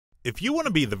If you want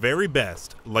to be the very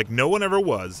best, like no one ever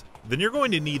was, then you're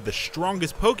going to need the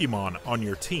strongest Pokemon on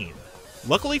your team.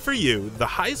 Luckily for you, the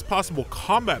highest possible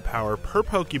combat power per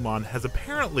Pokemon has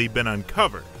apparently been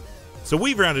uncovered. So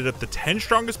we've rounded up the 10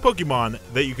 strongest Pokemon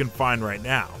that you can find right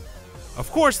now. Of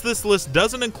course, this list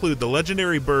doesn't include the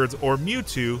legendary birds or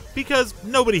Mewtwo because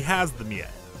nobody has them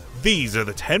yet. These are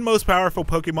the 10 most powerful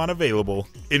Pokemon available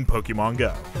in Pokemon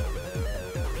Go.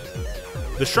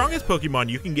 The strongest Pokemon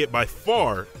you can get by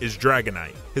far is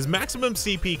Dragonite. His maximum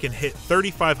CP can hit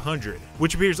 3,500,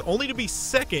 which appears only to be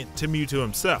second to Mewtwo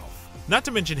himself. Not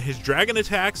to mention his dragon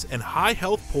attacks and high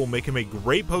health pool make him a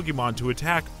great Pokemon to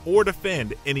attack or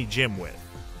defend any gym with.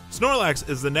 Snorlax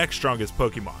is the next strongest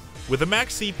Pokemon, with a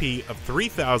max CP of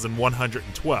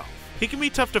 3,112. He can be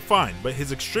tough to find, but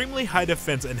his extremely high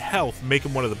defense and health make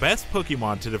him one of the best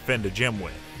Pokemon to defend a gym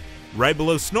with. Right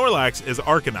below Snorlax is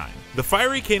Arcanine. The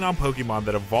fiery canine Pokemon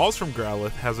that evolves from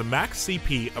Growlithe has a max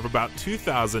CP of about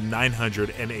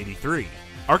 2,983.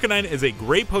 Arcanine is a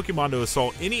great Pokemon to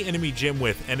assault any enemy gym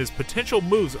with, and his potential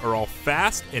moves are all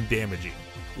fast and damaging.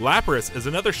 Lapras is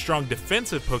another strong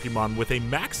defensive Pokemon with a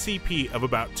max CP of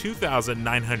about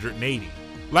 2,980.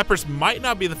 Lapras might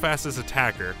not be the fastest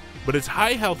attacker, but its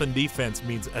high health and defense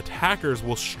means attackers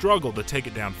will struggle to take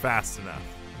it down fast enough.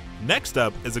 Next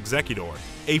up is Exeggutor,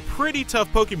 a pretty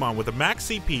tough Pokemon with a max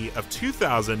CP of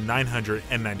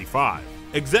 2,995.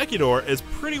 Exeggutor is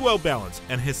pretty well balanced,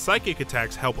 and his psychic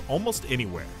attacks help almost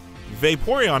anywhere.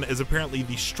 Vaporeon is apparently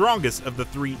the strongest of the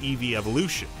three EV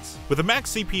evolutions, with a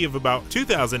max CP of about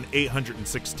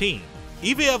 2,816.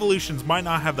 EV evolutions might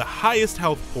not have the highest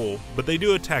health pool, but they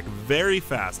do attack very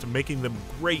fast, making them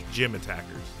great gym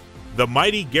attackers. The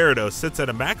mighty Gyarados sits at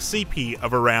a max CP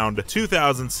of around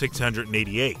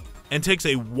 2,688, and takes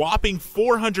a whopping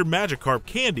 400 Magikarp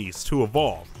candies to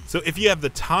evolve. So if you have the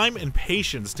time and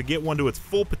patience to get one to its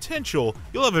full potential,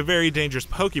 you'll have a very dangerous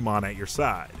Pokemon at your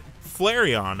side.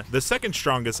 Flareon, the second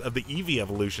strongest of the EV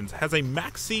evolutions, has a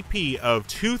max CP of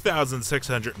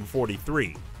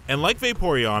 2,643, and like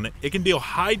Vaporeon, it can deal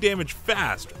high damage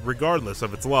fast regardless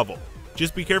of its level.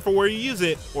 Just be careful where you use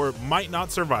it, or it might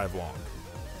not survive long.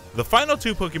 The final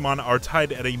two Pokemon are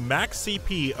tied at a max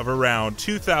CP of around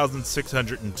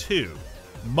 2,602.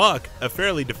 Muck, a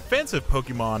fairly defensive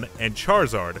Pokemon, and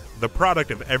Charizard, the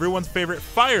product of everyone's favorite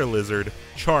fire lizard,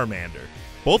 Charmander.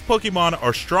 Both Pokemon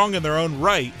are strong in their own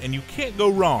right, and you can't go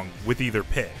wrong with either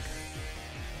pick.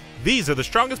 These are the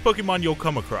strongest Pokemon you'll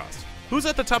come across. Who's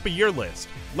at the top of your list?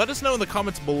 Let us know in the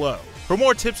comments below. For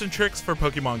more tips and tricks for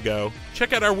Pokemon Go,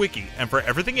 check out our wiki, and for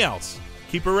everything else,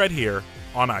 keep it right here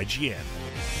on IGN.